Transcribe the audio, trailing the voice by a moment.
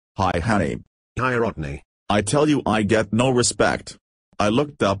Hi Henny. Hi Rodney. I tell you I get no respect. I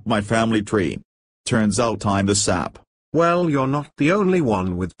looked up my family tree. Turns out I'm the sap. Well, you're not the only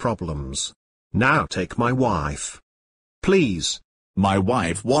one with problems. Now take my wife. Please. My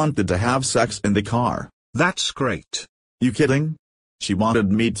wife wanted to have sex in the car. That's great. You kidding? She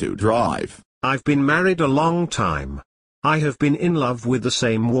wanted me to drive. I've been married a long time. I have been in love with the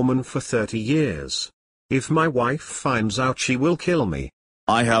same woman for 30 years. If my wife finds out, she will kill me.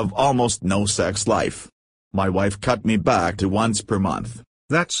 I have almost no sex life. My wife cut me back to once per month.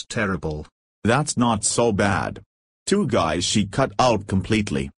 That's terrible. That's not so bad. 2 guys she cut out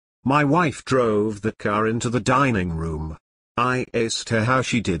completely. My wife drove the car into the dining room. I asked her how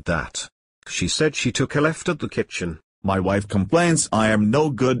she did that. She said she took a left at the kitchen. My wife complains I am no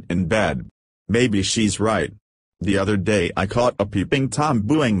good in bed. Maybe she's right. The other day I caught a peeping Tom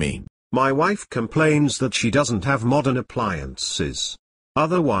booing me. My wife complains that she doesn't have modern appliances.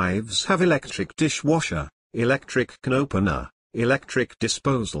 Other wives have electric dishwasher, electric can opener, electric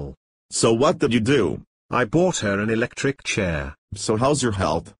disposal. So what did you do? I bought her an electric chair. So how's your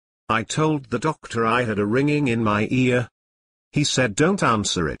health? I told the doctor I had a ringing in my ear. He said don't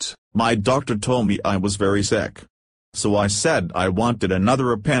answer it. My doctor told me I was very sick. So I said I wanted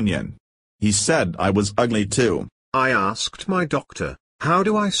another opinion. He said I was ugly too. I asked my doctor, how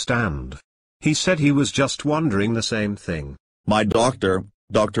do I stand? He said he was just wondering the same thing. My doctor,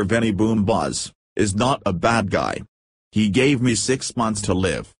 Dr. Vinny Boom Buzz, is not a bad guy. He gave me 6 months to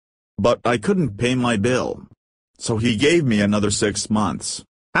live. But I couldn't pay my bill. So he gave me another 6 months.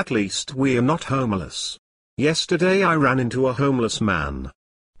 At least we are not homeless. Yesterday I ran into a homeless man.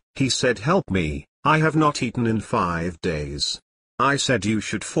 He said help me, I have not eaten in 5 days. I said you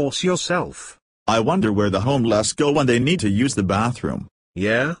should force yourself. I wonder where the homeless go when they need to use the bathroom.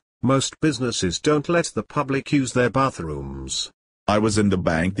 Yeah, most businesses don't let the public use their bathrooms. I was in the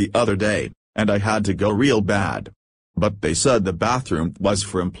bank the other day, and I had to go real bad. But they said the bathroom was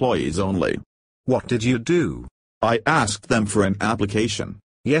for employees only. What did you do? I asked them for an application.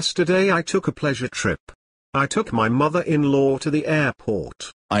 Yesterday I took a pleasure trip. I took my mother-in-law to the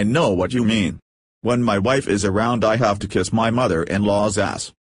airport. I know what you mean. When my wife is around I have to kiss my mother-in-law's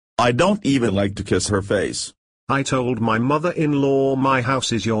ass. I don't even like to kiss her face. I told my mother-in-law my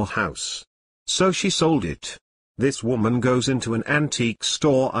house is your house. So she sold it. This woman goes into an antique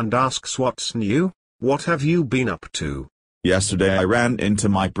store and asks what's new, what have you been up to? Yesterday I ran into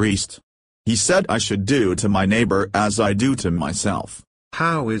my priest. He said I should do to my neighbor as I do to myself.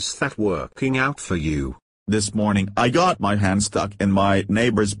 How is that working out for you? This morning I got my hand stuck in my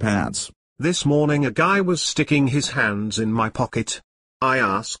neighbor's pants. This morning a guy was sticking his hands in my pocket. I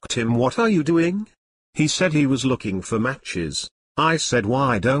asked him what are you doing? He said he was looking for matches. I said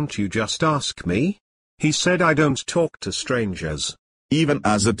why don't you just ask me? He said I don't talk to strangers. Even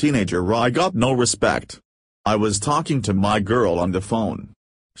as a teenager I got no respect. I was talking to my girl on the phone.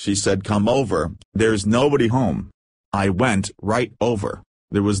 She said come over, there's nobody home. I went right over,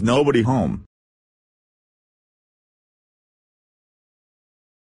 there was nobody home.